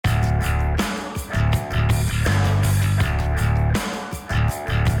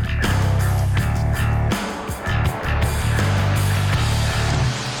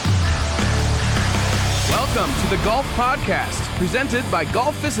Golf Podcast, presented by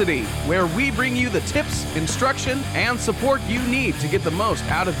Golficity, where we bring you the tips, instruction, and support you need to get the most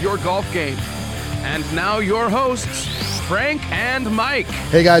out of your golf game. And now your hosts, Frank and Mike.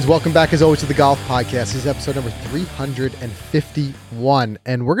 Hey guys, welcome back as always to the Golf Podcast. This is episode number 351.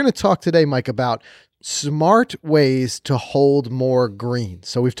 And we're going to talk today, Mike, about smart ways to hold more greens.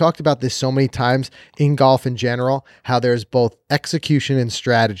 So we've talked about this so many times in golf in general, how there's both execution and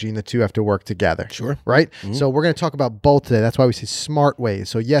strategy, and the two have to work together. Sure. Right? Mm-hmm. So we're going to talk about both today. That's why we say smart ways.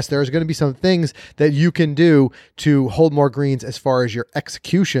 So yes, there's going to be some things that you can do to hold more greens as far as your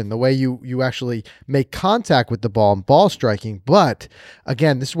execution, the way you actually make contact with the ball and ball striking. But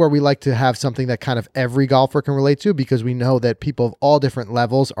again, this is where we like to have something that kind of every golfer can relate to, because we know that people of all different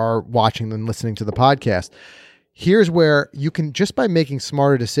levels are watching and listening to the podcast. Here's where you can, just by making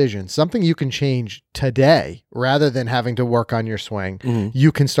smarter decisions, something you can change today rather than having to work on your swing,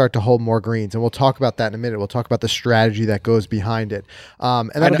 you can start to hold more greens. And we'll talk about that in a minute. We'll talk about the strategy that goes behind it.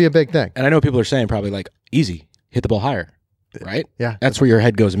 And that'll be a big thing. And I know people are saying probably like, easy, hit the ball higher, right? Yeah. That's where your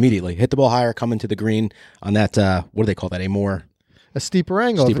head goes immediately. Hit the ball higher, come into the green on that, what do they call that? A steeper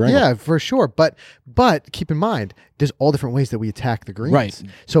angle. Yeah, for sure. But keep in mind, there's all different ways that we attack the greens. Right.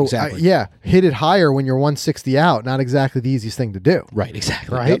 So exactly. Hit it higher when you're 160 out. Not exactly the easiest thing to do. Right.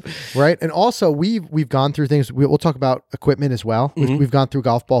 Exactly. Right. Yep. Right. And also we've gone through things. We'll talk about equipment as well. We've gone through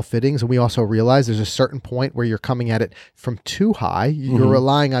golf ball fittings, and we also realize there's a certain point where you're coming at it from too high. You're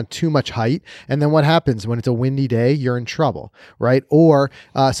relying on too much height. And then what happens when it's a windy day? You're in trouble. Right. Or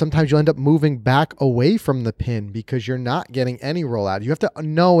sometimes you'll end up moving back away from the pin because you're not getting any rollout. You have to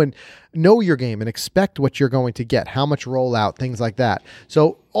know your game and expect what you're going to get, how much rollout, things like that.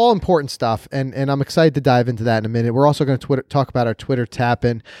 So all important stuff, and I'm excited to dive into that in a minute. We're also going to talk about our Twitter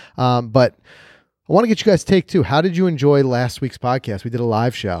tap-in, but I want to get you guys' take too. How did you enjoy last week's podcast? We did a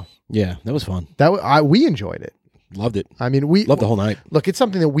live show. Yeah, that was fun. We enjoyed it. Loved it. I mean, we loved the whole night. Look, it's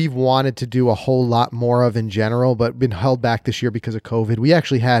something that we've wanted to do a whole lot more of in general, but been held back this year because of COVID. We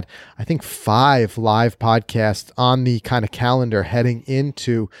actually had, I think, 5 live podcasts on the kind of calendar heading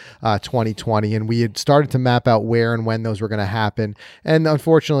into 2020, and we had started to map out where and when those were going to happen. And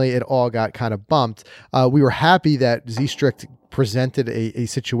unfortunately, it all got kind of bumped. We were happy that Z-Strict presented a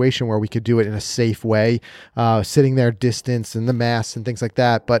situation where we could do it in a safe way, sitting there distance and the masks and things like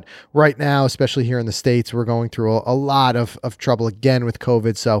that. But right now, especially here in the States, we're going through a lot of trouble again with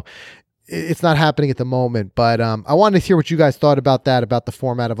COVID. So it's not happening at the moment, but I wanted to hear what you guys thought about that, about the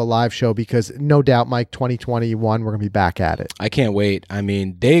format of a live show, because no doubt, Mike, 2021, we're going to be back at it. I can't wait. I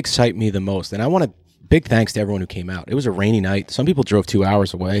mean, they excite me the most, and I want to big thanks to everyone who came out. It was a rainy night. Some people drove 2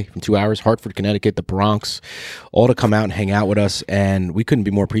 hours away from 2 hours, Hartford, Connecticut, the Bronx, all to come out and hang out with us. And we couldn't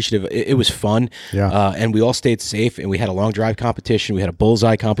be more appreciative. It was fun. Yeah. And we all stayed safe. And we had a long drive competition. We had a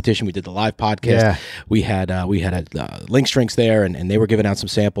bullseye competition. We did the live podcast. Yeah. We had Lynx drinks there, and they were giving out some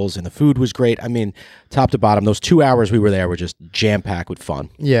samples. And the food was great. I mean, top to bottom, those 2 hours we were there were just jam-packed with fun.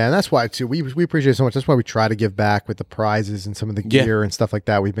 Yeah, and that's why, too, we appreciate it so much. That's why we try to give back with the prizes and some of the gear and stuff like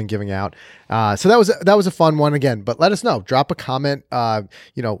that we've been giving out. So that was a fun one again. But let us know. Drop a comment.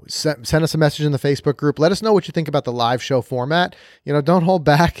 Send us a message in the Facebook group. Let us know what you think about the live show format. Don't hold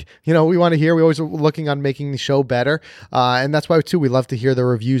back. We want to hear. We always are looking on making the show better. And that's why, too, we love to hear the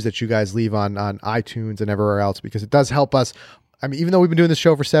reviews that you guys leave on iTunes and everywhere else, because it does help us. I mean, even though we've been doing this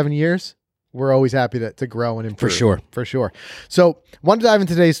show for 7 years, we're always happy to grow and improve. For sure. So wanted to dive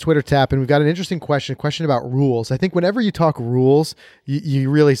into today's Twitter tap, and we've got an interesting question about rules. I think whenever you talk rules, you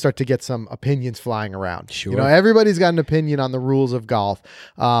really start to get some opinions flying around. Sure. Everybody's got an opinion on the rules of golf.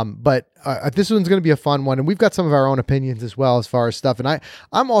 But this one's going to be a fun one, and we've got some of our own opinions as well as far as stuff. And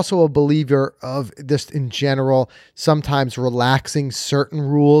I'm also a believer of this in general, sometimes relaxing certain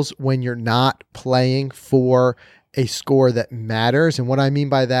rules when you're not playing for a score that matters. And what I mean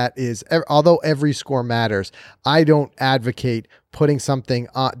by that is, although every score matters, I don't advocate putting something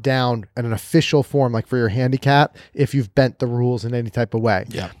down in an official form, like for your handicap, if you've bent the rules in any type of way.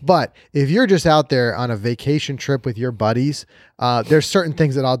 Yeah. But if you're just out there on a vacation trip with your buddies, there's certain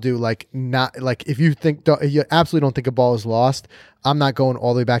things that I'll do, like if you absolutely don't think a ball is lost, I'm not going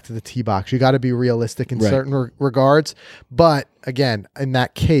all the way back to the tee box. You got to be realistic in certain regards. But again, in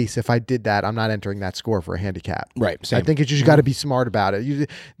that case, if I did that, I'm not entering that score for a handicap. Right. Same. I think it's just, you got to be smart about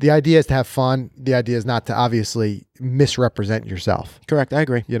it. The idea is to have fun. The idea is not to obviously misrepresent yourself. Correct. I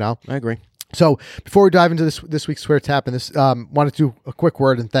agree. I agree. So before we dive into this week's Twitter tap, and this wanted to do a quick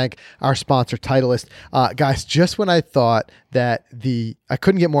word and thank our sponsor, Titleist. Guys, just when I thought that I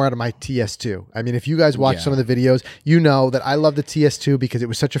couldn't get more out of my TS2. I mean, if you guys watch some of the videos, you know that I love the TS2 because it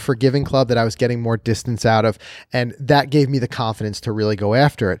was such a forgiving club that I was getting more distance out of, and that gave me the confidence to really go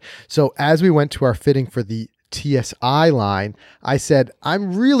after it. So as we went to our fitting for the TSI line, I said,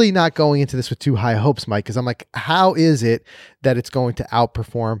 I'm really not going into this with too high hopes, Mike, because I'm like, how is it that it's going to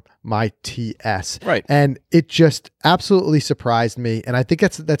outperform my TS? Right. And it just absolutely surprised me. And I think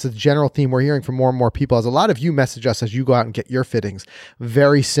that's a general theme we're hearing from more and more people. As a lot of you message us as you go out and get your fittings,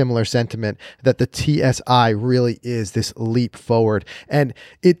 very similar sentiment that the TSI really is this leap forward. And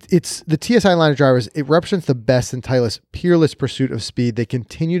it's the TSI line of drivers. It represents the best in Titleist's peerless pursuit of speed. They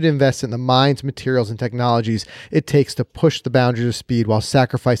continue to invest in the minds, materials, and technologies it takes to push the boundaries of speed while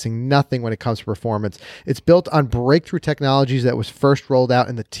sacrificing nothing when it comes to performance. It's built on breakthrough technologies that was first rolled out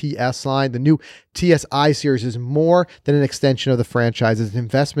in the TS line. The new TSI series is more than an extension of the franchise. It's an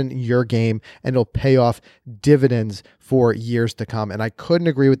investment in your game, and it'll pay off dividends for years to come. And I couldn't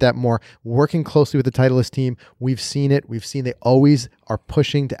agree with that more. Working closely with the Titleist team, we've seen it. We've seen they always are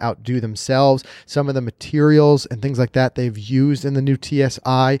pushing to outdo themselves. Some of the materials and things like that they've used in the new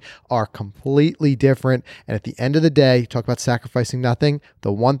TSI are completely different. And at the end of the day, talk about sacrificing nothing.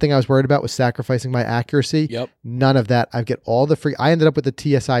 The one thing I was worried about was sacrificing my accuracy. Yep. None of that. I get all the free. I ended up with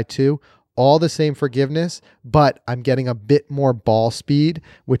the TSI 2. All the same forgiveness, but I'm getting a bit more ball speed,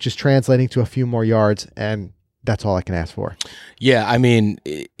 which is translating to a few more yards, and that's all I can ask for. Yeah, I mean,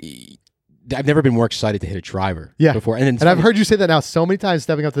 I've never been more excited to hit a driver before. And I've heard you say that now so many times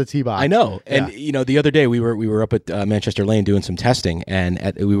stepping up to the tee box. I know. And, the other day we were up at Manchester Lane doing some testing, and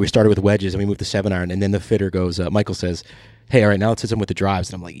we started with wedges, and we moved to 7-iron, and then the fitter goes, Michael says, hey, all right, now let's hit some with the drives.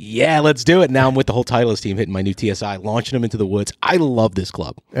 And I'm like, yeah, let's do it. Now I'm with the whole Titleist team hitting my new TSI, launching them into the woods. I love this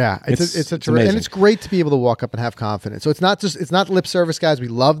club. Yeah, it's amazing. And it's great to be able to walk up and have confidence. So it's not lip service, guys. We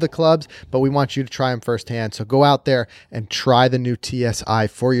love the clubs, but we want you to try them firsthand. So go out there and try the new TSI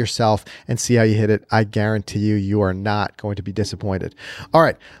for yourself and see how you hit it. I guarantee you are not going to be disappointed. All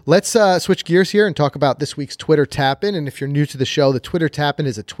right, let's switch gears here and talk about this week's Twitter Tap-In. And if you're new to the show, the Twitter Tap-In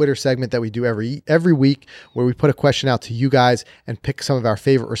is a Twitter segment that we do every week where we put a question out to you guys and pick some of our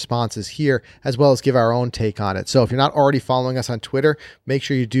favorite responses here, as well as give our own take on it. So if you're not already following us on Twitter, make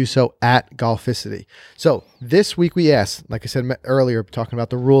sure you do so at Golficity. So this week we asked, like I said earlier, talking about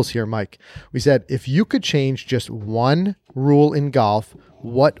the rules here, Mike, we said, if you could change just one rule in golf,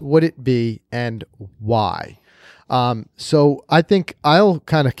 what would it be and why? So I think I'll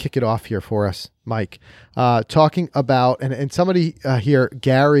kind of kick it off here for us, Mike, talking about, and somebody here,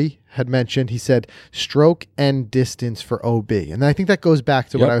 Gary, had mentioned, he said, stroke and distance for OB. And I think that goes back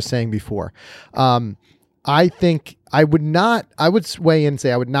to what I was saying before. I think I would weigh in and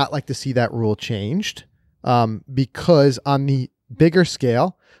say I would not like to see that rule changed because on the bigger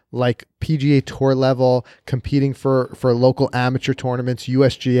scale, like PGA Tour level, competing for local amateur tournaments,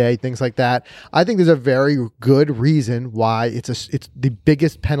 USGA, things like that. I think there's a very good reason why it's the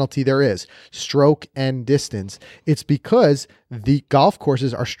biggest penalty there is, stroke and distance. It's because the golf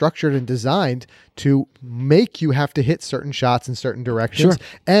courses are structured and designed to make you have to hit certain shots in certain directions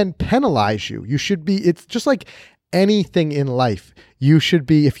and penalize you. It's just like anything in life. You should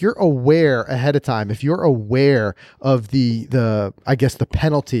be, if you're aware ahead of time, if you're aware of the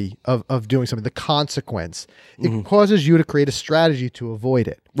penalty of doing something, the consequence, it causes you to create a strategy to avoid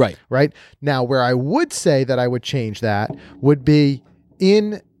it. Right. Now, where I would say that I would change that would be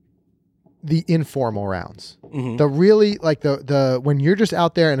in the informal rounds. The really, like the when you're just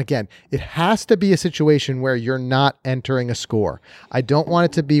out there, and again, it has to be a situation where you're not entering a score. I don't want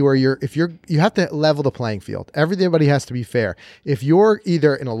it to be where you have to level the playing field. Everybody has to be fair. If you're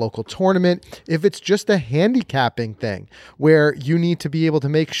either in a local tournament, if it's just a handicapping thing where you need to be able to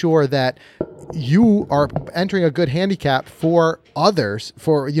make sure that you are entering a good handicap for others,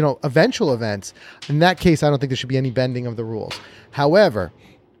 for eventual events, in that case, I don't think there should be any bending of the rules. However,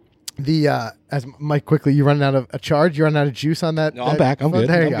 as Mike, quickly, you running out of a charge? You running out of juice on that? No, I'm back. I'm good.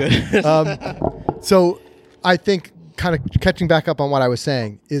 There you go. So I think, kind of catching back up on what I was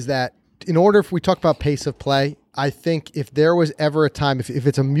saying, is that in order, if we talk about pace of play, I think if there was ever a time, if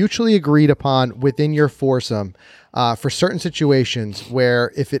it's a mutually agreed upon within your foursome for certain situations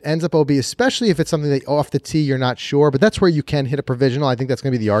where if it ends up OB, especially if it's something that off the tee you're not sure, but that's where you can hit a provisional. I think that's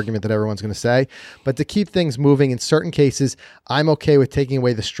going to be the argument that everyone's going to say. But to keep things moving, in certain cases, I'm okay with taking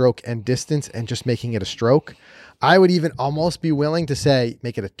away the stroke and distance and just making it a stroke. I would even almost be willing to say,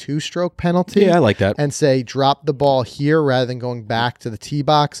 make it a 2-stroke penalty. Yeah, I like that. And say, drop the ball here rather than going back to the tee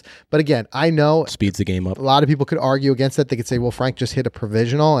box. But again, I know speeds the game up. A lot of people could argue against that. They could say, well, Frank just hit a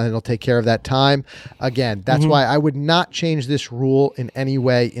provisional and it'll take care of that time. Again, that's why I would not change this rule in any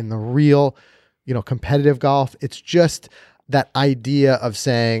way in the real, competitive golf. It's just that idea of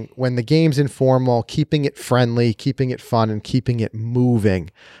saying when the game's informal, keeping it friendly, keeping it fun, and keeping it moving,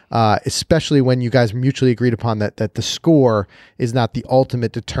 especially when you guys mutually agreed upon that the score is not the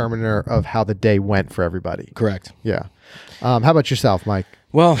ultimate determiner of how the day went for everybody. Correct. Yeah. How about yourself, Mike?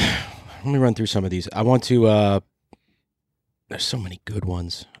 Well, let me run through some of these. I want to, there's so many good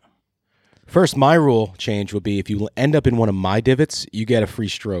ones. First, my rule change would be if you end up in one of my divots, you get a free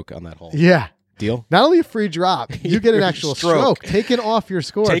stroke on that hole. Yeah. Deal? Not only a free drop, you get an actual stroke taken off your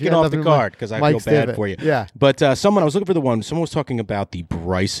score. Taken off the card because I Mike's feel bad divot. for you. Yeah. But I was looking for the one. Someone was talking about the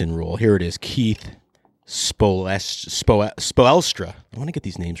Bryson rule. Here it is. Keith Spoelstra. I want to get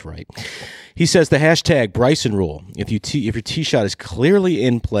these names right. He says the hashtag Bryson rule. If your tee shot is clearly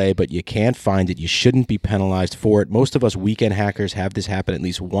in play but you can't find it, you shouldn't be penalized for it. Most of us weekend hackers have this happen at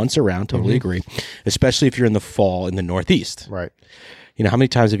least once around. Totally agree. Especially if you're in the fall in the Northeast. Right. You know, how many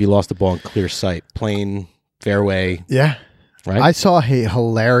times have you lost the ball in clear sight? Plain, fairway. Yeah. Right? I saw a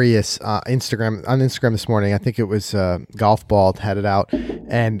hilarious Instagram this morning. I think it was Golf Ball had it out,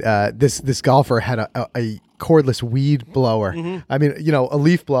 and this golfer had a cordless weed blower. I mean, a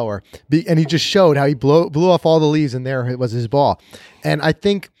leaf blower, and he just showed how he blew off all the leaves, and there it was his ball. And I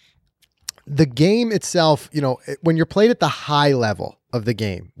think the game itself, when you're played at the high level of the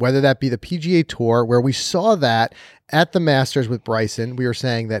game, whether that be the PGA Tour, where we saw that at the Masters with Bryson, we were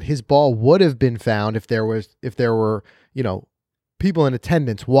saying that his ball would have been found if there were people in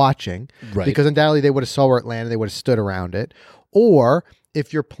attendance watching, Right. because undoubtedly they would have saw where it landed, they would have stood around it. Or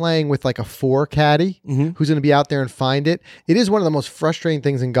if you're playing with like a 4 caddy who's going to be out there and find it, it is one of the most frustrating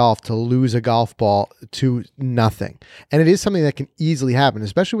things in golf to lose a golf ball to nothing. And it is something that can easily happen,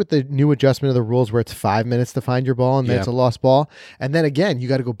 especially with the new adjustment of the rules where it's 5 minutes to find your ball and then it's a lost ball. And then again, you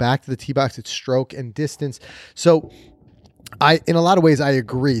got to go back to the tee box, it's stroke and distance. So in a lot of ways, I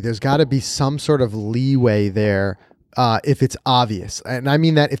agree. There's got to be some sort of leeway there if it's obvious. And I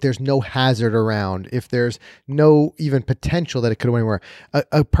mean that if there's no hazard around, if there's no even potential that it could have went anywhere.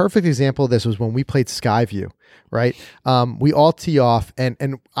 A perfect example of this was when we played Skyview, right? We all tee off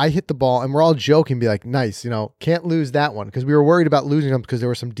and I hit the ball and we're all joking, be like, nice, can't lose that one, because we were worried about losing them because there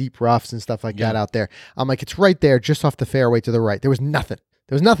were some deep roughs and stuff like that out there. I'm like, it's right there just off the fairway to the right. There was nothing.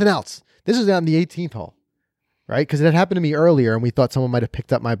 There was nothing else. This was on the 18th hole. Right? Because it had happened to me earlier and we thought someone might have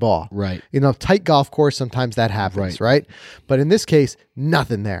picked up my ball. Right. Tight golf course, sometimes that happens, right? But in this case,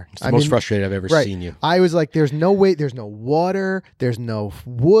 nothing there. It's the most frustrated I've ever seen you. I was like, there's no way, there's no water, there's no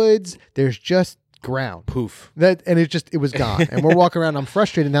woods, there's just ground. Poof. And it was gone. And we're walking around, I'm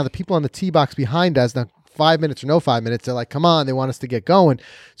frustrated. Now the people on the tee box behind us, now 5 minutes or no 5 minutes, they're like, come on, they want us to get going.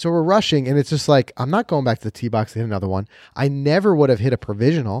 So we're rushing, and it's just like, I'm not going back to the tee box to hit another one. I never would have hit a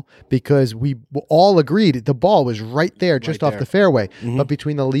provisional because we all agreed the ball was right there, just off the fairway. But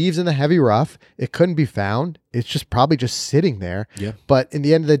between the leaves and the heavy rough, it couldn't be found. It's just probably just sitting there. Yeah. But in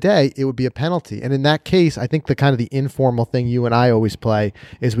the end of the day, it would be a penalty. And in that case, I think the kind of the informal thing you and I always play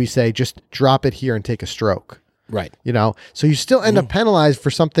is we say, just drop it here and take a stroke. Right. So you still end up penalized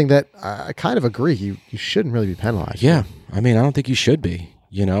for something that I kind of agree you shouldn't really be penalized. Yeah. I mean, I don't think you should be,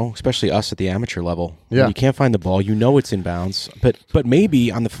 especially us at the amateur level. Yeah. When you can't find the ball, it's in bounds. But maybe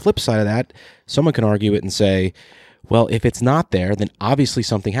on the flip side of that, someone can argue it and say, well, if it's not there, then obviously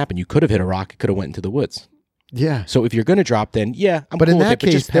something happened. You could have hit a rock. It could have went into the woods. Yeah. So if you're going to drop, then I'm but cool in with that it, but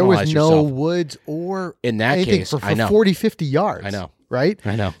case, just there was penalize no yourself. woods or In that anything case, for I know. 40, 50 yards. I know. Right?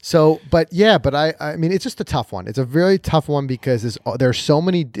 I know. So, but I mean, it's just a tough one. It's a very tough one because there's so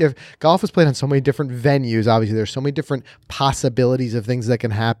many, golf is played on so many different venues. Obviously, there's so many different possibilities of things that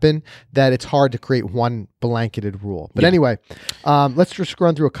can happen that it's hard to create one blanketed rule. But anyway, let's just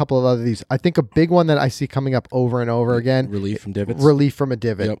run through a couple of other these. I think a big one that I see coming up over and over again. Relief from divots. Relief from a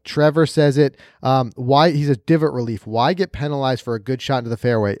divot. Yep. Trevor says it. Why he's a divot relief. Why get penalized for a good shot into the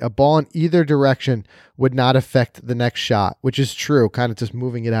fairway? A ball in either direction would not affect the next shot, which is true, kind of just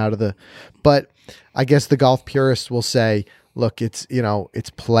moving it out of the, but I guess the golf purists will say, look, it's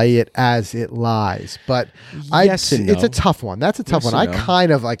play it as it lies. But Yes and no. it's a tough one. That's a tough Yes one. I and no.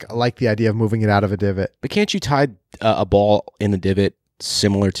 kind of like the idea of moving it out of a divot. But can't you tie a ball in the divot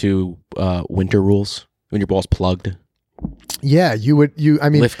similar to winter rules when your ball's plugged? Yeah, I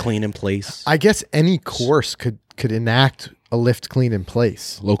mean, Lift clean in place. I guess any course could enact a lift clean in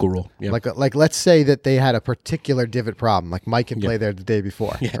place. Local rule. Yeah. Like let's say that they had a particular divot problem, like Mike can play there the day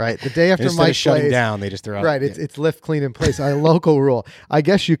before, right? The day after Instead Mike of shutting plays, down, they just throw out. right? It's lift clean in place. A local rule. I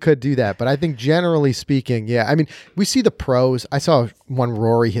guess you could do that, but I think generally speaking, I mean, we see the pros. I saw one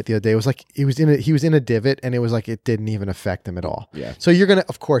Rory hit the other day. It was like he was in a divot, and it was like it didn't even affect him at all. Yeah. So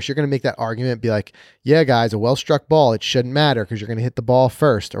of course, you're gonna make that argument, be like, yeah, guys, a well struck ball, it shouldn't matter because you're gonna hit the ball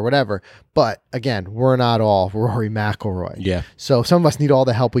first or whatever. But again, we're not all Rory McIlroy. Yeah. So some of us need all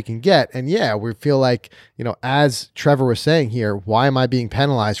the help we can get. And yeah, we feel like, as Trevor was saying here, why am I being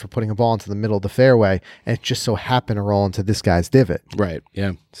penalized for putting a ball into the middle of the fairway? And it just so happened to roll into this guy's divot. Right.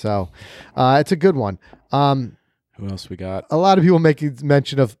 Yeah. So it's a good one. Who else we got? A lot of people making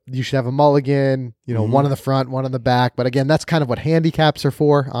mention of you should have a mulligan, one in the front, one in the back. But again, that's kind of what handicaps are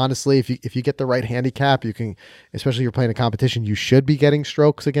for. Honestly, if you get the right handicap, you can, especially if you're playing a competition, you should be getting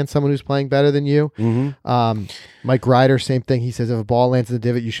strokes against someone who's playing better than you. Mike Ryder, same thing. He says if a ball lands in the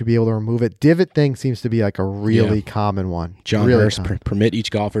divot, you should be able to remove it. Divot thing seems to be like a really common one. John really Hurst, permit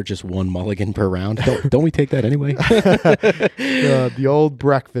each golfer just one mulligan per round. Don't we take that anyway? The old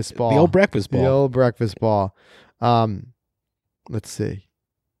breakfast ball. The old breakfast ball. The old breakfast ball. Let's see.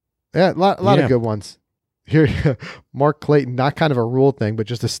 Yeah, a lot of good ones. Here, Mark Clayton, not kind of a rule thing, but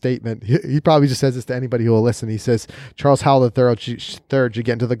just a statement. He probably just says this to anybody who will listen. He says, Charles Howell III should get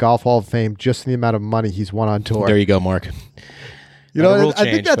into the Golf Hall of Fame just in the amount of money he's won on tour. There you go, Mark. I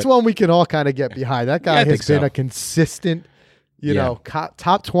think that's one we can all kind of get behind. That guy has been a consistent,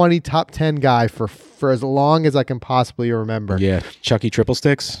 top 20, top 10 guy for as long as I can possibly remember. Yeah, Chucky Triple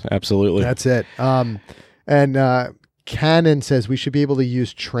Sticks, absolutely. That's it. And Cannon says we should be able to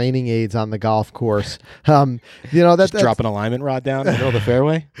use training aids on the golf course. Just drop an alignment rod down in the middle of the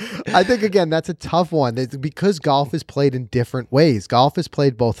fairway. I think again that's a tough one because golf is played in different ways. Golf is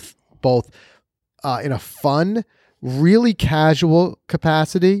played both in a fun, really casual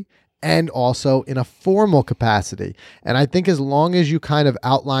capacity and also in a formal capacity. And I think as long as you kind of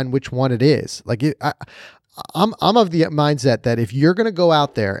outline which one it is, I'm of the mindset that if you're going to go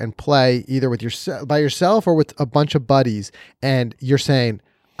out there and play either with by yourself or with a bunch of buddies, and you're saying,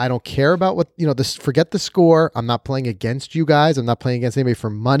 I don't care about what, forget the score. I'm not playing against you guys. I'm not playing against anybody for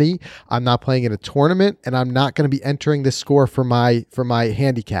money. I'm not playing in a tournament, and I'm not going to be entering this score for my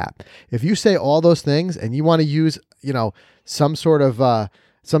handicap. If you say all those things and you want to use, some sort of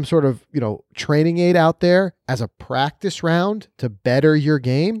training aid out there as a practice round to better your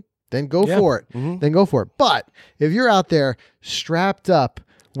game, then go for it. Then go for it. But if you're out there strapped up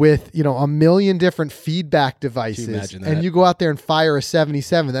with, a million different feedback devices and you go out there and fire a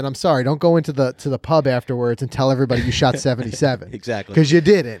 77, then I'm sorry, don't go into the pub afterwards and tell everybody you shot 77. Exactly. Because you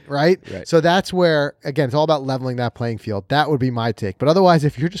didn't, right? So that's where, again, it's all about leveling that playing field. That would be my take. But otherwise,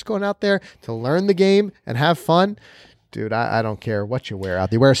 if you're just going out there to learn the game and have fun, dude, I don't care what you wear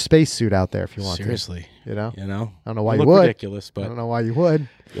out there. Wear a spacesuit out there if you want to. Seriously. I don't know why you would. Ridiculous, but I don't know why you would.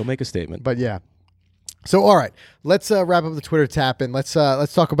 You'll make a statement. But yeah. So, all right, let's wrap up the Twitter tap and let's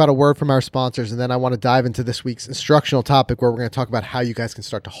talk about a word from our sponsors, and then I want to dive into this week's instructional topic where we're going to talk about how you guys can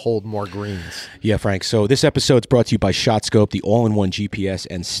start to hold more greens. Yeah, Frank. So this episode is brought to you by ShotScope, the all-in-one GPS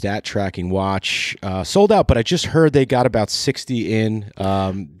and stat tracking watch. Sold out, but I just heard they got about 60 in.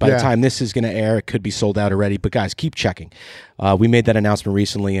 By the time this is going to air, it could be sold out already. But guys, keep checking. We made that announcement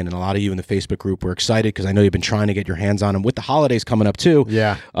recently, and a lot of you in the Facebook group were excited because I know you've been trying to get your hands on them with the holidays coming up too.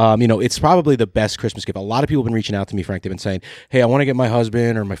 Yeah. It's probably the best Christmas gift. A lot of people have been reaching out to me, Frank. They've been saying, hey, I want to get my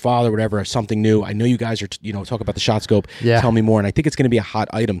husband or my father or whatever something new. I know you guys are, talk about the ShotScope. Yeah. Tell me more. And I think it's going to be a hot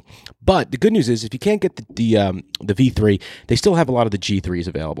item. But the good news is if you can't get the V3, they still have a lot of the G3s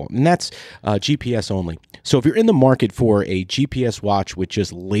available. And that's GPS only. So if you're in the market for a GPS watch with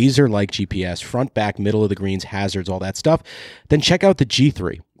just laser-like GPS, front, back, middle of the greens, hazards, all that stuff, then check out the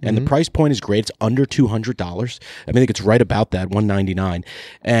G3. And the price point is great. It's under $200. I think it's right about that, $199.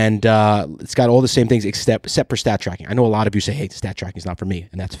 And it's got all the same things except for stat tracking. I know a lot of you say, hey, stat tracking is not for me,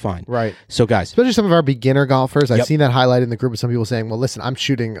 and that's fine. Right. So, guys. Especially some of our beginner golfers. I've seen that highlighted in the group of some people saying, well, listen, I'm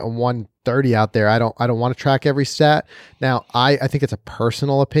shooting a 130 out there. I don't want to track every stat. Now, I think it's a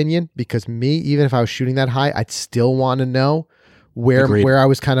personal opinion because me, even if I was shooting that high, I'd still want to know where I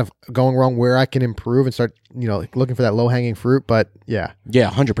was kind of going wrong, where I can improve and start, looking for that low hanging fruit. But yeah. Yeah,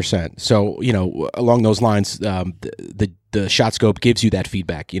 100%. So, along those lines, the ShotScope gives you that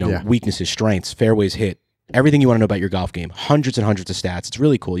feedback, weaknesses, strengths, fairways hit, everything you want to know about your golf game, hundreds and hundreds of stats. It's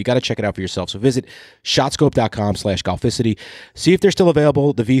really cool. You got to check it out for yourself. So visit shotscope.com/golficity. See if they're still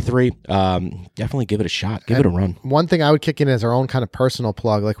available. The V3, definitely give it a shot. Give it a run. One thing I would kick in as our own kind of personal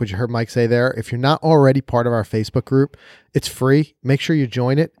plug, like what you heard Mike say there, if you're not already part of our Facebook group, it's free. Make sure you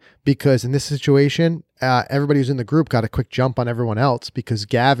join it because in this situation, everybody who's in the group got a quick jump on everyone else because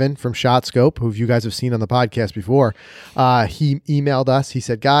Gavin from ShotScope, who you guys have seen on the podcast before, he emailed us. He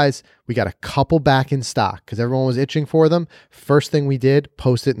said, guys, we got a couple back in stock because everyone was itching for them. First thing we did,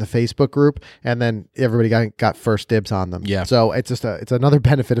 post it in the Facebook group, and then everybody got first dibs on them. Yeah. So it's just it's another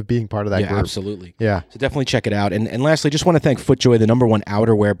benefit of being part of that group. Absolutely. Yeah. So definitely check it out. And lastly, just want to thank FootJoy, the #1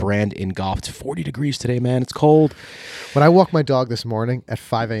 outerwear brand in golf. It's 40 degrees today, man. It's cold. When I walked my dog this morning at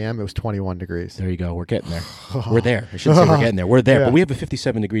 5 a.m., it was 21 degrees. There you go. We're getting there. We're there. I shouldn't say we're getting there. We're there. Yeah. But we have a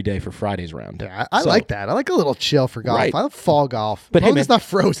 57-degree day for Friday's round. Yeah, I like that. I like a little chill for golf. Right. I love fall golf. But hey, it's not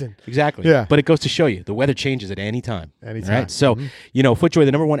frozen. Exactly. Yeah. But it goes to show you the weather changes at any time. Anytime. Right? So, FootJoy,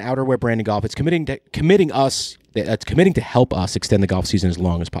 the #1 outerwear brand in golf, it's committing to help us extend the golf season as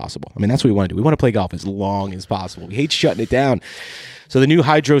long as possible. I mean, that's what we want to do. We want to play golf as long as possible. We hate shutting it down. So the new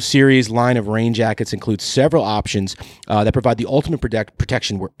Hydro Series line of rain jackets includes several options that provide the ultimate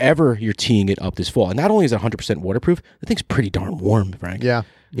protection wherever you're teeing it up this fall. And not only is it 100% waterproof, the thing's pretty darn warm, Frank. Yeah.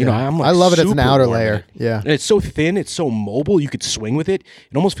 You know, I'm like I love it as an super outer warm layer. in it. Yeah. And it's so thin, it's so mobile, you could swing with it.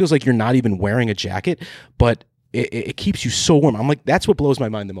 It almost feels like you're not even wearing a jacket, but it keeps you so warm. I'm like, that's what blows my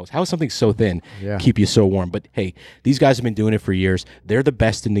mind the most. How is something so thin keep you so warm? But hey, these guys have been doing it for years. They're the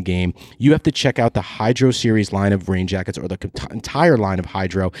best in the game. You have to check out the Hydro Series line of rain jackets or the entire line of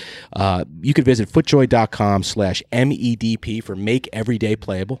Hydro. You could visit footjoy.com/MEDP for make every day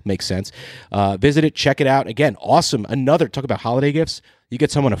playable. Makes sense. Visit it, check it out. Again, awesome. Talk about holiday gifts. You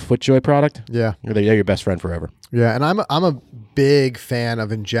get someone a FootJoy product. Yeah. They're your best friend forever. Yeah. And I'm a big fan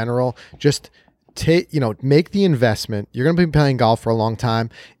of, in general, just make the investment. You're going to be playing golf for a long time.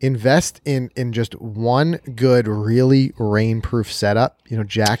 Invest in just one good, really rainproof setup,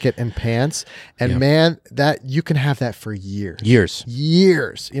 jacket and pants. And man, that you can have that for years, and just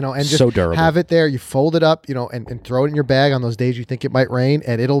so durable. Have it there. You fold it up, and throw it in your bag on those days you think it might rain.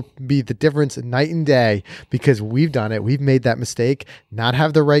 And it'll be the difference night and day, because we've done it. We've made that mistake, not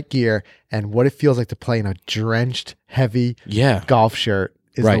have the right gear, and what it feels like to play in a drenched, heavy golf shirt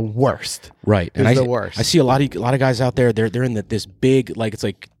is the worst. Right. And the worst. I see a lot of guys out there, they're in this big, like, it's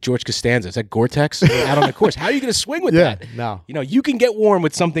like George Costanza. It's like Gore-Tex out on the course. How are you going to swing with that? No. You can get warm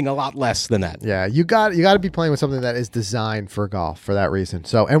with something a lot less than that. Yeah, you got to be playing with something that is designed for golf for that reason.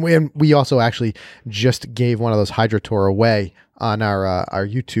 So, and we also actually just gave one of those Hydro Tour away on our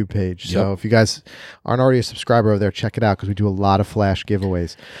YouTube page. So if you guys aren't already a subscriber over there, check it out, because we do a lot of flash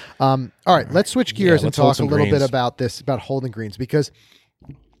giveaways. All right, let's switch gears and talk a little bit about holding greens, because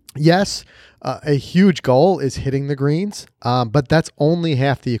yes, a huge goal is hitting the greens, but that's only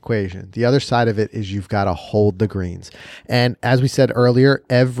half the equation. The other side of it is you've got to hold the greens. And as we said earlier,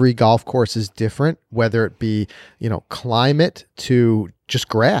 every golf course is different, whether it be, climate to just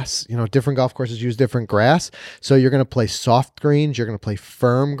grass. Different golf courses use different grass. So you're going to play soft greens, you're going to play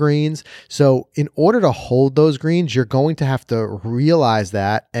firm greens. So in order to hold those greens, you're going to have to realize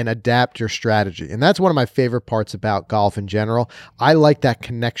that and adapt your strategy. And that's one of my favorite parts about golf in general. I like that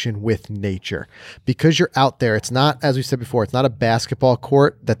connection with nature, because you're out there. It's not, as we said before, it's not a basketball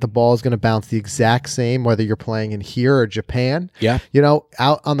court that the ball is going to bounce the exact same, whether you're playing in here or Japan. Yeah.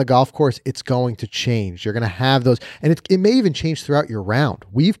 Out on the golf course, it's going to change. You're going to have those, and it may even change throughout your round.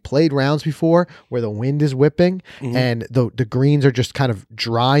 We've played rounds before where the wind is whipping and the greens are just kind of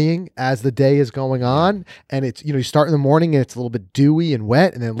drying as the day is going on. And it's, you start in the morning and it's a little bit dewy and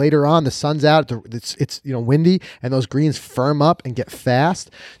wet. And then later on, the sun's out, it's windy, and those greens firm up and get fast.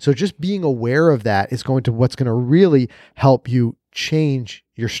 So just being aware of that is what's going to really help you change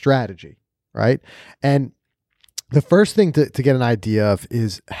your strategy. Right. And the first thing to get an idea of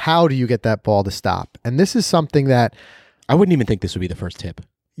is, how do you get that ball to stop? And this is something that I wouldn't even think this would be the first tip.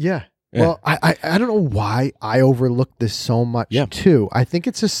 Yeah. Well, I don't know why I overlooked this so much too. I think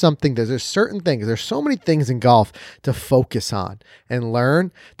it's just something that there's certain things, there's so many things in golf to focus on and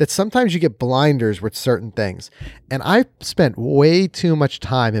learn, that sometimes you get blinders with certain things. And I spent way too much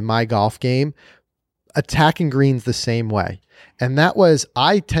time in my golf game attacking greens the same way. And that was,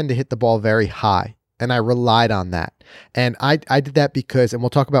 I tend to hit the ball very high, and I relied on that. And I did that because, and we'll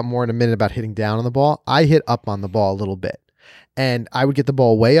talk about more in a minute about hitting down on the ball, I hit up on the ball a little bit. And I would get the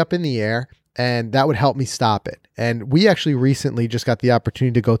ball way up in the air, and that would help me stop it. And we actually recently just got the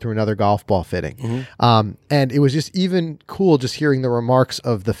opportunity to go through another golf ball fitting. And it was just even cool just hearing the remarks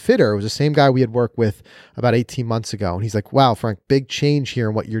of the fitter. It was the same guy we had worked with about 18 months ago. And he's like, wow, Frank, big change here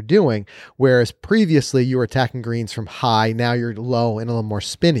in what you're doing. Whereas previously you were attacking greens from high, now you're low and a little more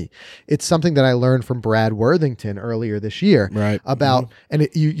spinny. It's something that I learned from Brad Worthington earlier this year about, and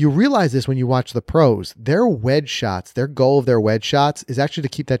you realize this when you watch the pros, their wedge shots, their goal of their wedge shots is actually to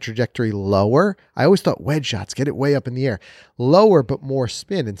keep that trajectory lower. I always thought wedge shots, get it way up in the air, lower, but more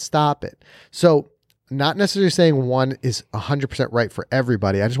spin and stop it. So not necessarily saying one is 100% right for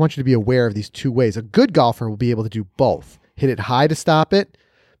everybody. I just want you to be aware of these two ways. A good golfer will be able to do both. Hit it high to stop it,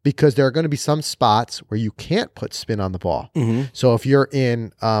 because there are going to be some spots where you can't put spin on the ball. So if you're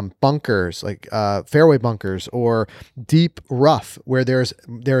in bunkers, like fairway bunkers or deep rough, where there's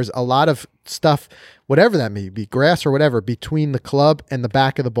a lot of stuff, whatever that may be, grass or whatever, between the club and the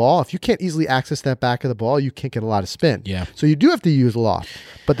back of the ball, if you can't easily access that back of the ball, you can't get a lot of spin. Yeah. So you do have to use loft.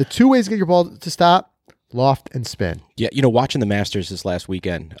 But the two ways to get your ball to stop, loft and spin. Yeah, watching the Masters this last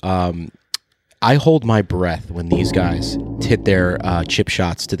weekend, I hold my breath when these guys hit their chip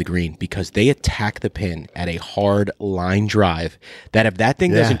shots to the green because they attack the pin at a hard line drive that if that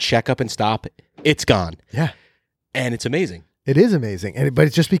thing doesn't check up and stop, it's gone. Yeah. And it's amazing. It is amazing. But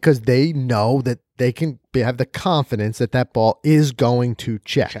it's just because they know that they can have the confidence that ball is going to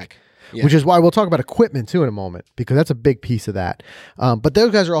check. Yeah. Which is why we'll talk about equipment too in a moment, because that's a big piece of that. But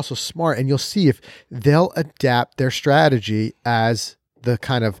those guys are also smart, and you'll see if they'll adapt their strategy as the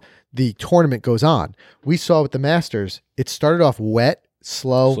tournament goes on. We saw with the Masters, it started off wet,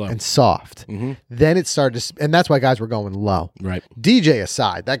 slow. And soft. Mm-hmm. Then it started to, and that's why guys were going low. Right. DJ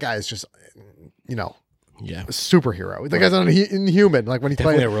aside, that guy is just, a superhero. The guy's inhuman. Like when he's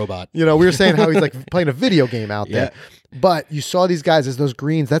definitely playing a robot. We were saying how he's like playing a video game out there. But you saw these guys as those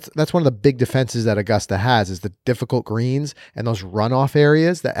greens. That's one of the big defenses that Augusta has is the difficult greens and those runoff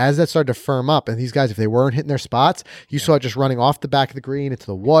areas. That as that started to firm up, and these guys, if they weren't hitting their spots, you saw it just running off the back of the green into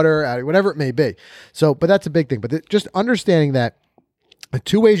the water, whatever it may be. So, but that's a big thing. But just understanding that the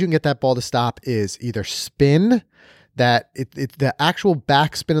two ways you can get that ball to stop is either spin. That it the actual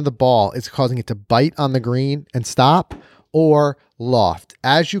backspin of the ball is causing it to bite on the green and stop, or loft.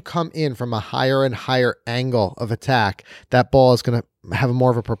 As you come in from a higher and higher angle of attack, that ball is going to have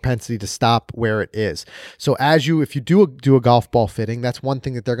more of a propensity to stop where it is. So if you do a golf ball fitting, that's one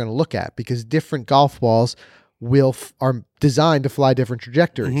thing that they're going to look at, because different golf balls are designed to fly different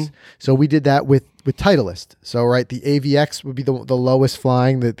trajectories. Mm-hmm. So we did that with Titleist. So the AVX would be the lowest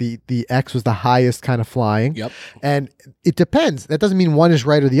flying, the X was the highest kind of flying. Yep. And it depends. That doesn't mean one is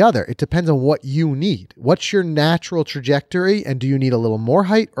right or the other. It depends on what you need. What's your natural trajectory, and do you need a little more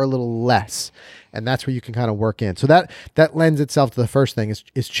height or a little less? And that's where you can kind of work in. So that lends itself to the first thing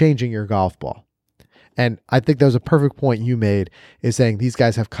is changing your golf ball. And I think that was a perfect point you made, is saying these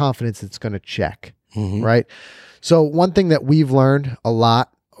guys have confidence it's going to check. Mm-hmm. Right. So one thing that we've learned a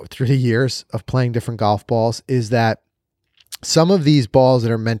lot through the years of playing different golf balls is that some of these balls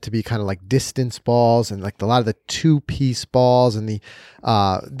that are meant to be kind of like distance balls and like a lot of the 2-piece balls and the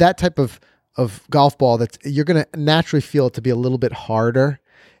that type of golf ball that's you're going to naturally feel it to be a little bit harder.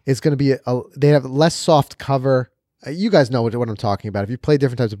 It's going to be they have less soft cover. You guys know what I'm talking about. If you play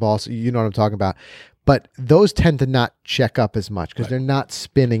different types of balls, you know what I'm talking about. But those tend to not check up as much because they're not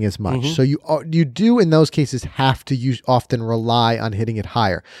spinning as much. Mm-hmm. So you do in those cases have to often rely on hitting it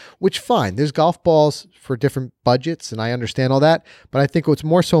higher, which fine. There's golf balls for different budgets, and I understand all that. But I think what's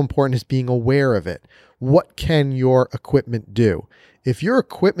more so important is being aware of it. What can your equipment do? If your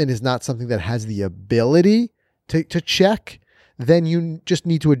equipment is not something that has the ability to check, then you just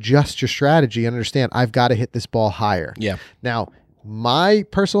need to adjust your strategy and understand, I've got to hit this ball higher. Yeah. Now, my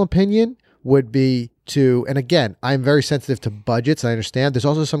personal opinion would be and again, I'm very sensitive to budgets. I understand there's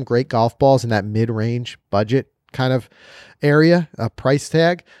also some great golf balls in that mid-range budget kind of area, a price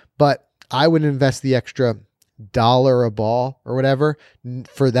tag, but I would invest the extra $1 a ball or whatever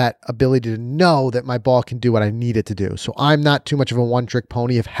for that ability to know that my ball can do what I need it to do. So I'm not too much of a one-trick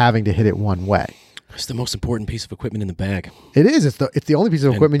pony of having to hit it one way. It's the most important piece of equipment in the bag. It is. It's the only piece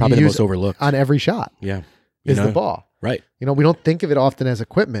of equipment you use overlooked on every shot. Yeah. Is the ball. Right. We don't think of it often as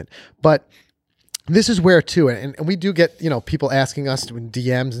equipment, but this is where too, and we do get, people asking us in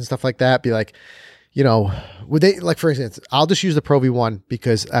DMs and stuff like that, be like, would they, like, for instance, I'll just use the Pro V1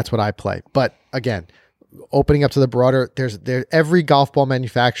 because that's what I play. But again, opening up to the broader, every golf ball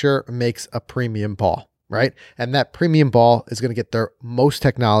manufacturer makes a premium ball, right? And that premium ball is going to get their most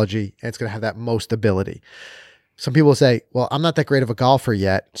technology and it's going to have that most ability. Some people say, well, I'm not that great of a golfer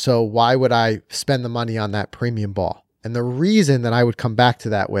yet, so why would I spend the money on that premium ball? And the reason that I would come back to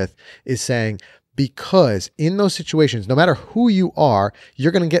that with is saying, because in those situations, no matter who you are,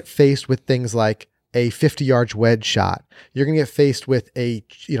 you're going to get faced with things like a 50-yard wedge shot. You're going to get faced with a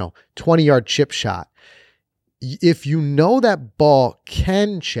 20-yard chip shot. If you know that ball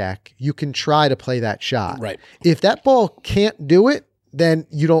can check, you can try to play that shot. Right. If that ball can't do it, then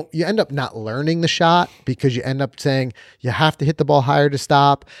you end up not learning the shot because you end up saying you have to hit the ball higher to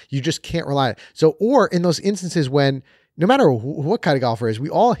stop. You just can't rely on it. So, or in those instances when no matter what kind of golfer is, we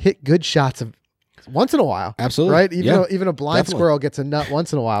all hit good shots of once in a while. Absolutely. Right? Even a blind squirrel gets a nut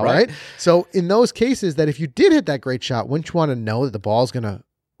once in a while, right? So in those cases that if you did hit that great shot, wouldn't you want to know that the ball's going to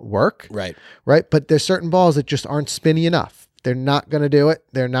work? Right. Right? But there's certain balls that just aren't spinny enough. They're not going to do it.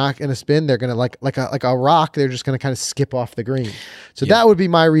 They're not going to spin. They're going to like a rock. They're just going to kind of skip off the green. So that would be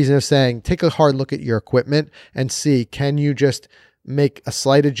my reason of saying, take a hard look at your equipment and see, can you just make a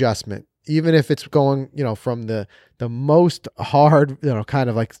slight adjustment? even if it's going, from the most hard, kind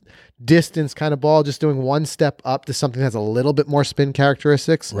of like distance kind of ball, just doing one step up to something that has a little bit more spin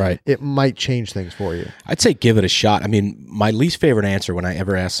characteristics, Right. it might change things for you. I'd say give it a shot. I mean, my least favorite answer when I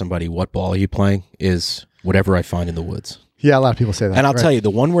ever ask somebody what ball are you playing is whatever I find in the woods. Yeah, a lot of people say that. And I'll right. tell you, the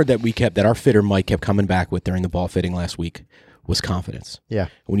one word that our fitter Mike kept coming back with during the ball fitting last week was confidence. Yeah.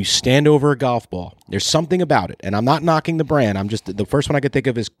 When you stand over a golf ball, there's something about it. And I'm not knocking the brand. I'm just, the first one I could think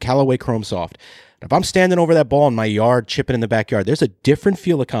of is Callaway Chrome Soft. If I'm standing over that ball in my yard, chipping in the backyard, there's a different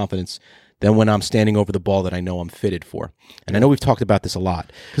feel of confidence than when I'm standing over the ball that I know I'm fitted for. And I know we've talked about this a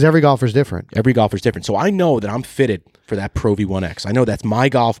lot. Because every golfer's different. Every golfer's different. So I know that I'm fitted for that Pro V1X. I know that's my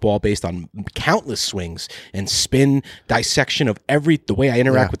golf ball based on countless swings and spin dissection of the way I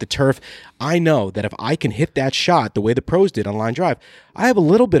interact with the turf. I know that if I can hit that shot the way the pros did on line drive, I have a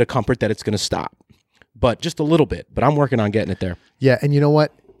little bit of comfort that it's going to stop. But just a little bit. But I'm working on getting it there. Yeah, and you know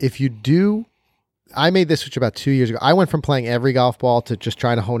what? If you do, I made this switch about 2 years ago. I went from playing every golf ball to just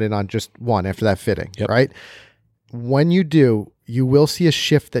trying to hone in on just one after that fitting, right? When you do, you will see a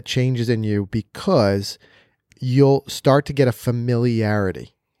shift that changes in you because you'll start to get a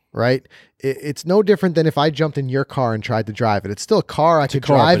familiarity, right? It's no different than if I jumped in your car and tried to drive it. It's still a car. I could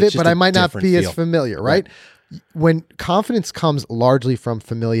drive it, but I might not be as familiar, right? When confidence comes largely from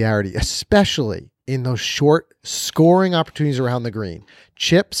familiarity, especially in those short scoring opportunities around the green,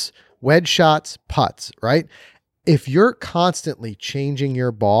 chips, wedge shots, putts, right? If you're constantly changing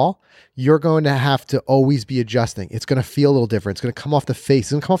your ball, you're going to have to always be adjusting. It's going to feel a little different. It's going to come off the face.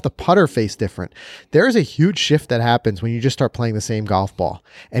 It's going to come off the putter face different. There is a huge shift that happens when you just start playing the same golf ball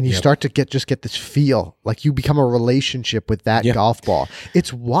and you start to get this feel like you become a relationship with that golf ball.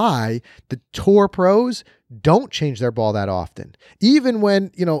 It's why the tour pros don't change their ball that often. Even when,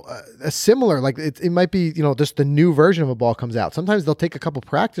 a similar, like it might be, just the new version of a ball comes out. Sometimes they'll take a couple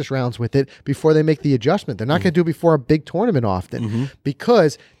practice rounds with it before they make the adjustment. They're not going to do it before a big tournament often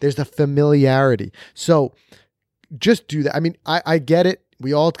because there's the familiarity. So just do that. I mean, I get it.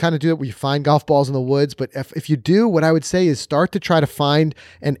 We all kind of do it. We find golf balls in the woods, but if you do, what I would say is start to try to find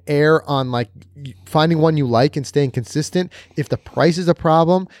an err on like finding one you like and staying consistent. If the price is a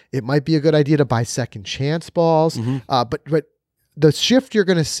problem, it might be a good idea to buy second chance balls. But the shift you're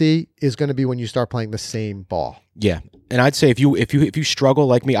going to see is going to be when you start playing the same ball. Yeah, and I'd say if you struggle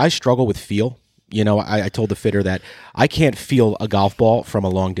like me, I struggle with feel. I told the fitter that I can't feel a golf ball from a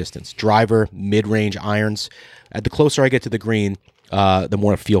long distance. Driver, mid-range irons. The closer I get to the green, the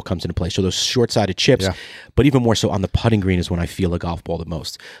more feel comes into play. So those short-sided chips, but even more so on the putting green is when I feel a golf ball the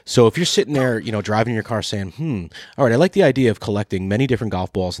most. So if you're sitting there, driving your car saying, all right, I like the idea of collecting many different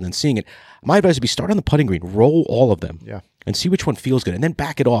golf balls and then seeing it. My advice would be start on the putting green, roll all of them, and see which one feels good, and then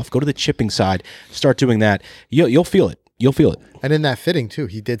back it off. Go to the chipping side, start doing that. You'll feel it. You'll feel it. And in that fitting too,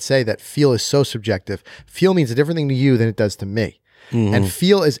 he did say that feel is so subjective. Feel means a different thing to you than it does to me. And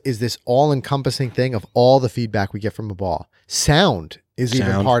feel is this all-encompassing thing of all the feedback we get from a ball. Sound is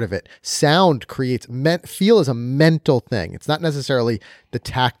even part of it. Sound creates, feel is a mental thing. It's not necessarily the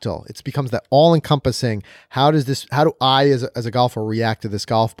tactile. It becomes that all-encompassing, how do I as a golfer react to this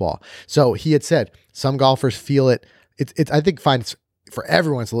golf ball? So he had said, some golfers feel it. I think for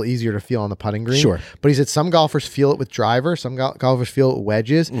everyone, it's a little easier to feel on the putting green. Sure. But he said some golfers feel it with driver, some golfers feel it with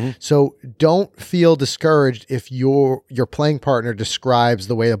wedges. So don't feel discouraged if your playing partner describes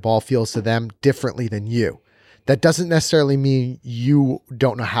the way the ball feels to them differently than you. That doesn't necessarily mean you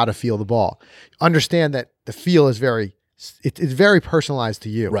don't know how to feel the ball. Understand that the feel is it's very personalized to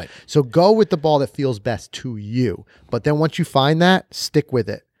you. Right. So go with the ball that feels best to you. But then once you find that, stick with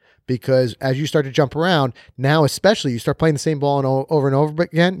it. Because as you start to jump around, now especially you start playing the same ball over and over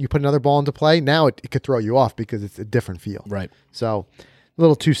again, you put another ball into play, now it could throw you off because it's a different feel. Right. So a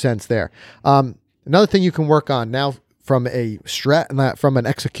little 2 cents there. Another thing you can work on now from from an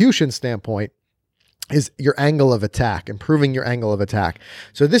execution standpoint is your angle of attack, improving your angle of attack.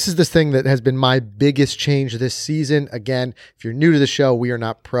 So this thing that has been my biggest change this season. Again, if you're new to the show, we are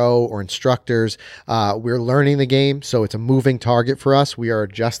not pro or instructors. We're learning the game, so it's a moving target for us. We are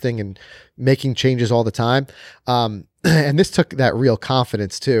adjusting and making changes all the time. And this took that real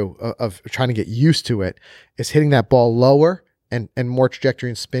confidence too of trying to get used to it, is hitting that ball lower and more trajectory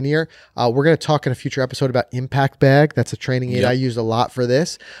and spinnier. We're going to talk in a future episode about impact bag. That's a training aid I used a lot for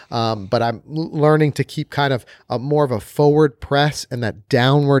this. But I'm learning to keep kind of more of a forward press and that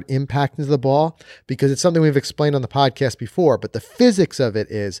downward impact into the ball, because it's something we've explained on the podcast before. But the physics of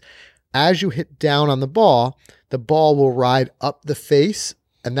it is, as you hit down on the ball will ride up the face,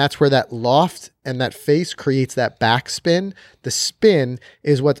 and that's where that loft and that face creates that backspin. The spin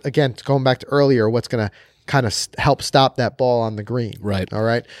is what, again, going back to earlier, what's going to kind of help stop that ball on the green. Right. All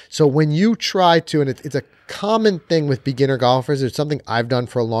right. So when you try to, and it's a common thing with beginner golfers, it's something I've done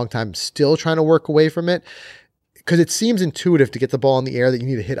for a long time, still trying to work away from it, because it seems intuitive to get the ball in the air that you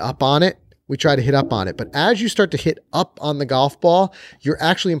need to hit up on it. We try to hit up on it. But as you start to hit up on the golf ball, you're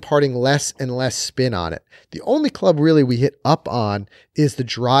actually imparting less and less spin on it. The only club really we hit up on is the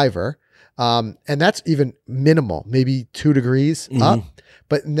driver. And that's even minimal, maybe 2 degrees up.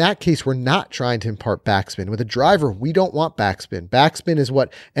 But in that case, we're not trying to impart backspin. With a driver, we don't want backspin. Backspin is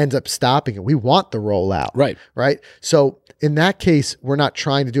what ends up stopping it. We want the rollout. Right. Right. So in that case, we're not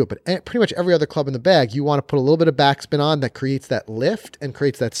trying to do it. But pretty much every other club in the bag, you want to put a little bit of backspin on that creates that lift and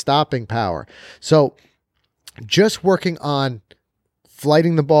creates that stopping power. So just working on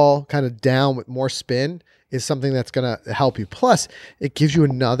flighting the ball kind of down with more spin is something that's going to help you. Plus, it gives you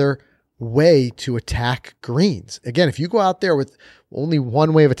another way to attack greens. Again, if you go out there with only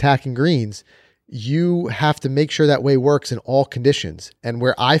one way of attacking greens, you have to make sure that way works in all conditions. And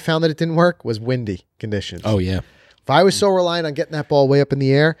where I found that it didn't work was windy conditions. Oh, yeah. If I was so reliant on getting that ball way up in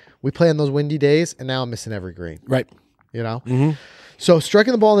the air, we play on those windy days, and now I'm missing every green. Right. You know? So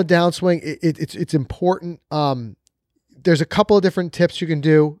striking the ball in the downswing, it's important. There's a couple of different tips you can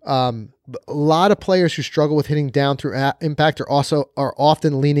do. A lot of players who struggle with hitting down through impact are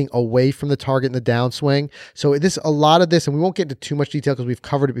often leaning away from the target in the downswing. So a lot of this, and we won't get into too much detail because we've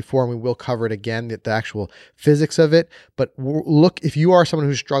covered it before and we will cover it again, the actual physics of it. But look, if you are someone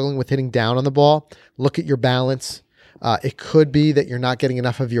who's struggling with hitting down on the ball, look at your balance. It could be that you're not getting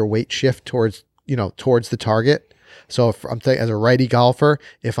enough of your weight shift towards the target. So if I'm as a righty golfer,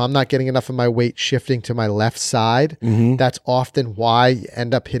 if I'm not getting enough of my weight shifting to my left side, that's often why you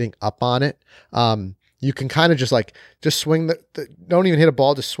end up hitting up on it. You can kind of just swing don't even hit a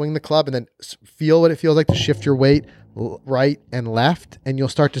ball, just swing the club and then feel what it feels like to shift your weight right and left. And you'll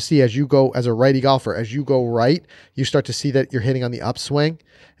start to see as you go, as a righty golfer, as you go right, you start to see that you're hitting on the upswing.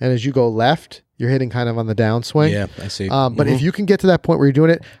 And as you go left, you're hitting kind of on the downswing. Yeah, I see. But if you can get to that point where you're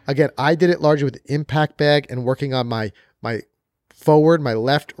doing it, again, I did it largely with the impact bag and working on my forward, my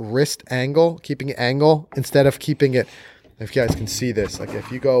left wrist angle, keeping it angle instead of keeping it, if you guys can see this, like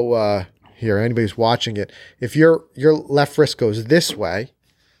if you go here, anybody's watching it, if your left wrist goes this way,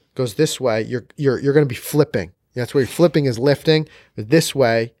 you're going to be flipping. That's where you're flipping is lifting. But this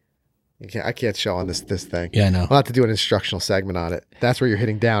way, I can't show on this thing. Yeah, I know. We'll have to do an instructional segment on it. That's where you're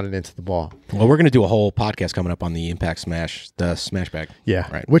hitting down and into the ball. Well, we're going to do a whole podcast coming up on the impact smash, the smash bag. Yeah,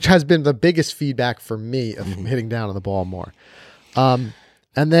 right. Which has been the biggest feedback for me of hitting down on the ball more. And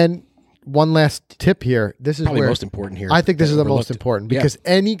then one last tip here. This is probably where most important here. I think this is the most important because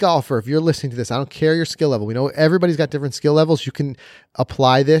any golfer, if you're listening to this, I don't care your skill level. We know everybody's got different skill levels. You can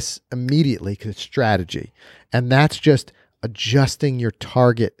apply this immediately because it's strategy. And that's just adjusting your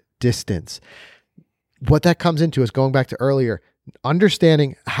target distance. What that comes into is going back to earlier,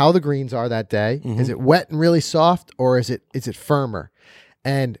 understanding how the greens are that day. Is it wet and really soft, or is it firmer?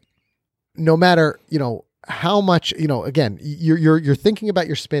 And no matter, how much, again, you're thinking about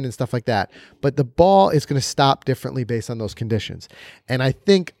your spin and stuff like that, but the ball is going to stop differently based on those conditions. And I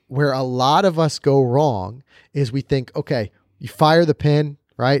think where a lot of us go wrong is we think, okay, you fire the pin,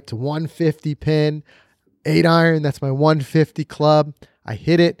 right? It's a 150 pin, 8-iron, that's my 150 club. I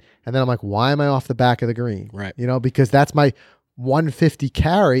hit it, and then I'm like, why am I off the back of the green? Right. Because that's my 150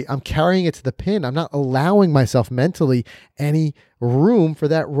 carry. I'm carrying it to the pin. I'm not allowing myself mentally any room for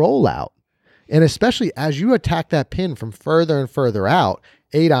that rollout. And especially as you attack that pin from further and further out,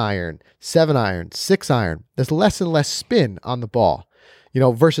 8-iron, 7-iron, 6-iron, there's less and less spin on the ball,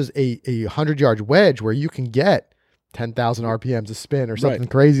 versus a 100-yard wedge where you can get 10,000 RPMs of spin or something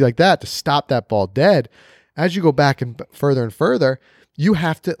crazy like that to stop that ball dead. As you go back and further, you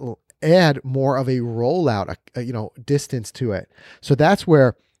have to add more of a rollout, distance to it. So that's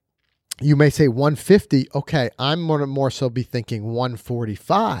where you may say 150. Okay, I'm more so be thinking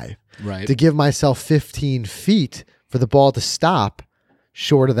 145, right, to give myself 15 feet for the ball to stop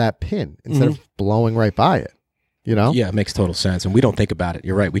short of that pin instead of blowing right by it. Yeah, it makes total sense, and we don't think about it.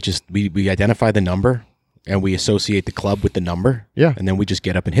 You're right. We identify the number and we associate the club with the number. Yeah, and then we just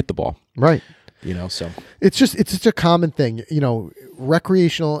get up and hit the ball. Right. So it's such a common thing,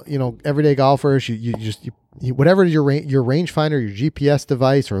 recreational, everyday golfers, you whatever your rangefinder, your GPS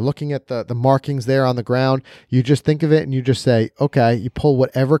device, or looking at the markings there on the ground, you just think of it and you just say, okay, you pull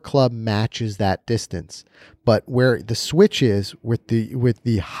whatever club matches that distance. But where the switch is with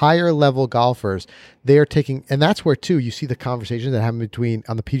the higher level golfers, they are taking, and that's where too you see the conversation that happen between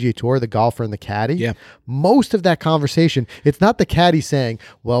on the PGA Tour, the golfer and the caddy. Yeah. Most of that conversation, it's not the caddy saying,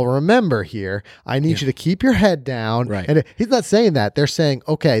 "Well, remember here, I need you to keep your head down." Right. And he's not saying that. They're saying,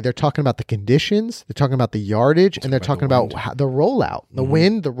 okay, they're talking about the conditions, they're talking about the yardage, and they're talking about the rollout, the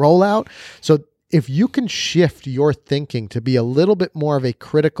wind, the rollout. So if you can shift your thinking to be a little bit more of a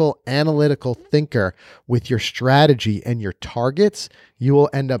critical, analytical thinker with your strategy and your targets, you will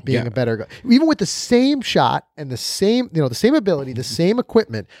end up being a better, even with the same shot and the same ability, the same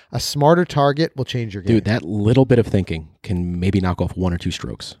equipment, a smarter target will change your game. Dude, that little bit of thinking can maybe knock off 1 or 2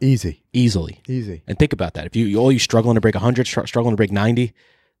 strokes. Easily. And think about that. If you struggling to break 100, struggling to break 90,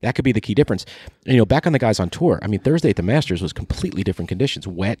 that could be the key difference. And, back on the guys on tour, I mean, Thursday at the Masters was completely different conditions,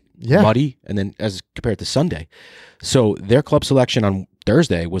 wet, muddy, and then as compared to Sunday. So their club selection on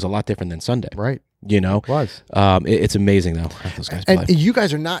Thursday was a lot different than Sunday. Right. It was. It's amazing, though, how those guys play. And you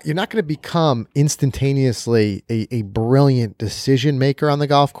guys you're not going to become instantaneously a brilliant decision maker on the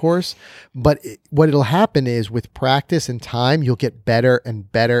golf course. But what it'll happen is with practice and time, you'll get better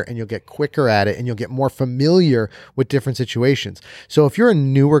and better, and you'll get quicker at it, and you'll get more familiar with different situations. So if you're a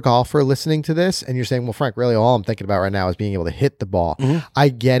newer golfer listening to this and you're saying, well, Frank, really all I'm thinking about right now is being able to hit the ball. I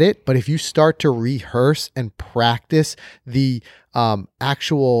get it. But if you start to rehearse and practice the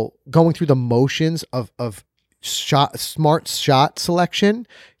actual going through the motions of smart shot selection,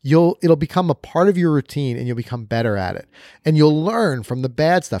 it'll become a part of your routine, and you'll become better at it, and you'll learn from the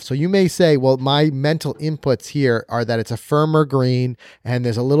bad stuff. So you may say, well, my mental inputs here are that it's a firmer green and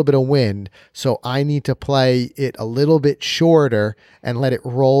there's a little bit of wind, so I need to play it a little bit shorter and let it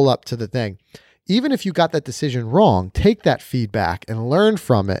roll up to the thing. Even if you got that decision wrong, take that feedback and learn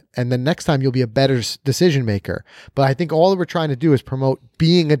from it. And then next time you'll be a better decision maker. But I think all that we're trying to do is promote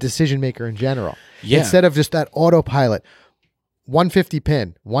being a decision maker in general. Yeah. Instead of just that autopilot, 150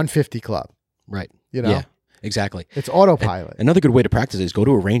 pin, 150 club. Right. Yeah, exactly. It's autopilot. Another good way to practice is go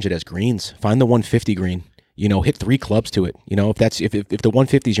to a range that has greens. Find the 150 green. Hit 3 clubs to it. If the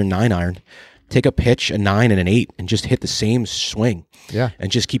 150 is your 9-iron, take a pitch, a 9 and an 8, and just hit the same swing. Yeah.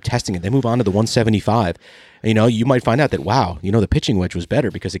 And just keep testing it. Then move on to the 175. You might find out that, wow, the pitching wedge was better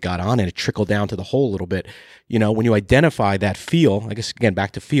because it got on and it trickled down to the hole a little bit. When you identify that feel, I guess, again,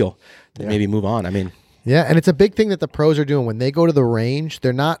 back to feel, then maybe move on. I mean. Yeah, and it's a big thing that the pros are doing. When they go to the range,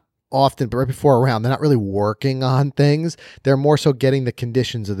 they're not often, but right before a round, they're not really working on things. They're more so getting the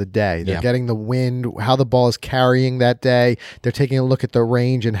conditions of the day. They're getting the wind, how the ball is carrying that day. They're taking a look at the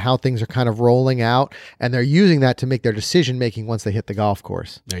range and how things are kind of rolling out, and they're using that to make their decision making once they hit the golf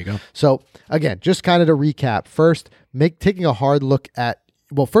course. There you go. So again, just kind of to recap, first, taking a hard look at,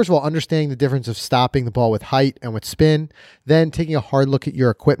 well, first of all, understanding the difference of stopping the ball with height and with spin, then taking a hard look at your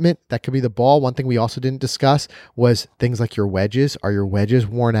equipment. That could be the ball. One thing we also didn't discuss was things like your wedges. Are your wedges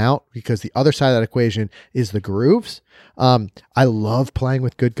worn out? Because the other side of that equation is the grooves. I love playing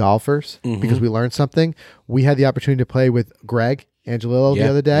with good golfers because we learned something. We had the opportunity to play with Greg Angelillo the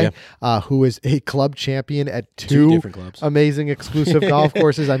other day, who is a club champion at two different clubs. Amazing exclusive golf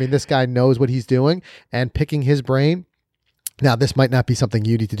courses. I mean, this guy knows what he's doing, and picking his brain. Now, this might not be something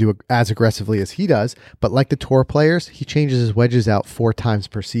you need to do as aggressively as he does, but like the tour players, he changes his wedges out 4 times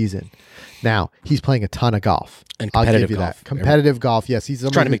per season. Now, he's playing a ton of golf. And I'll competitive give you golf. that. Competitive golf, yes. He's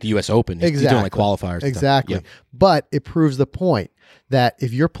trying to make the U.S. Open. He's doing like qualifiers. Exactly. And stuff. Yeah. But it proves the point that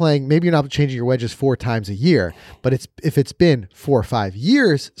if you're playing, maybe you're not changing your wedges 4 times a year, but if it's been 4 or 5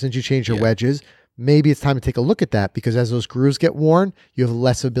 years since you changed your wedges, maybe it's time to take a look at that, because as those grooves get worn, you have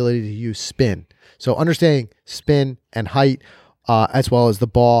less ability to use spin. So understanding spin and height, as well as the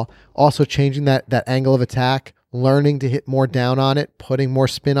ball, also changing that angle of attack, learning to hit more down on it, putting more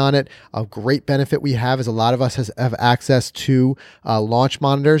spin on it. A great benefit we have is a lot of us have access to launch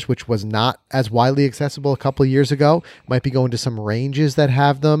monitors, which was not as widely accessible a couple of years ago. Might be going to some ranges that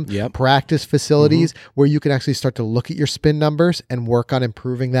have them, practice facilities where you can actually start to look at your spin numbers and work on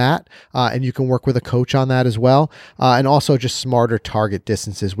improving that. And you can work with a coach on that as well. And also just smarter target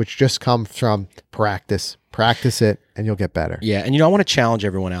distances, which just come from practice. Practice it and you'll get better. Yeah. And, I want to challenge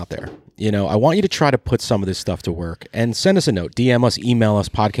everyone out there. I want you to try to put some of this stuff to work, and send us a note, DM us, email us,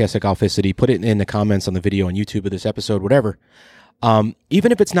 podcast@Golficity, put it in the comments on the video on YouTube of this episode, whatever.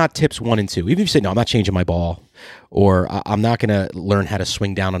 Even if it's not tips 1 and 2, even if you say, no, I'm not changing my ball, or I'm not going to learn how to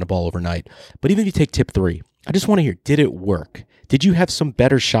swing down on a ball overnight. But even if you take tip 3, I just want to hear, did it work? Did you have some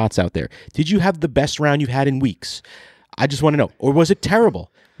better shots out there? Did you have the best round you've had in weeks? I just want to know. Or was it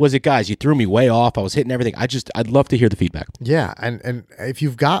terrible? Was it, guys, you threw me way off, I was hitting everything? I'd love to hear the feedback. Yeah, and if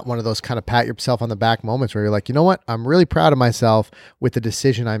you've got one of those kind of pat yourself on the back moments where you're like, you know what, I'm really proud of myself with the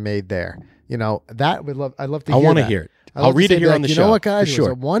decision I made there. that would love. I'd love to. I want to hear it. I'll read it here on the show. You know what, guys? For It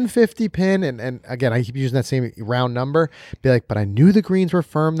sure. was a 150 pin, and again, I keep using that same round number. Be like, but I knew the greens were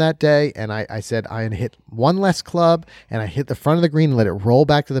firm that day, and I said I hit one less club, and I hit the front of the green and let it roll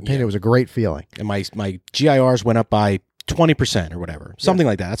back to the pin. It was a great feeling. And my GIRs went up by 20% or whatever, something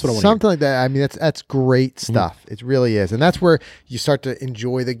like that. That's what I want. Something like that. I mean, that's great stuff. It really is, and that's where you start to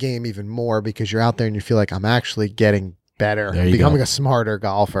enjoy the game even more because you're out there and you feel like I'm actually getting better, becoming a smarter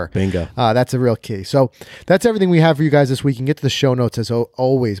golfer. Bingo. That's a real key. So that's everything we have for you guys this week. You can get to the show notes as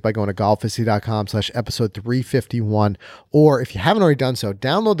always by going to golficity.com/episode 351. Or if you haven't already done so,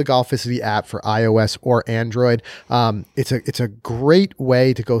 download the Golficity app for iOS or Android. It's a great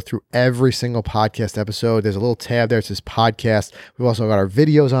way to go through every single podcast episode. There's a little tab there. It says podcast. We've also got our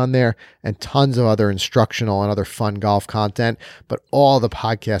videos on there and tons of other instructional and other fun golf content. But all the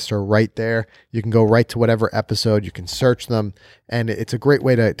podcasts are right there. You can go right to whatever episode. You can search them, and it's a great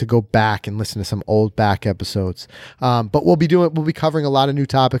way to go back and listen to some old back episodes. But we'll be covering a lot of new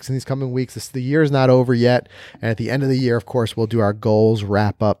topics in these coming weeks. The year is not over yet, and at the end of the year, of course, we'll do our goals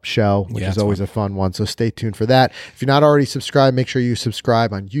wrap-up show, which is always a fun one. So stay tuned for that. If you're not already subscribed, make sure you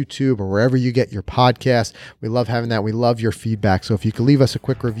subscribe on YouTube or wherever you get your podcast. We love having that. We love your feedback. So if you could leave us a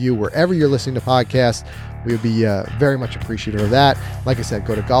quick review wherever you're listening to podcasts, we would be very much appreciative of that. Like I said,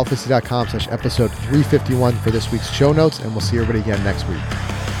 go to golficity.com/episode 351 for this week's show notes, and we'll see everybody again next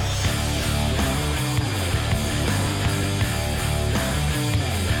week.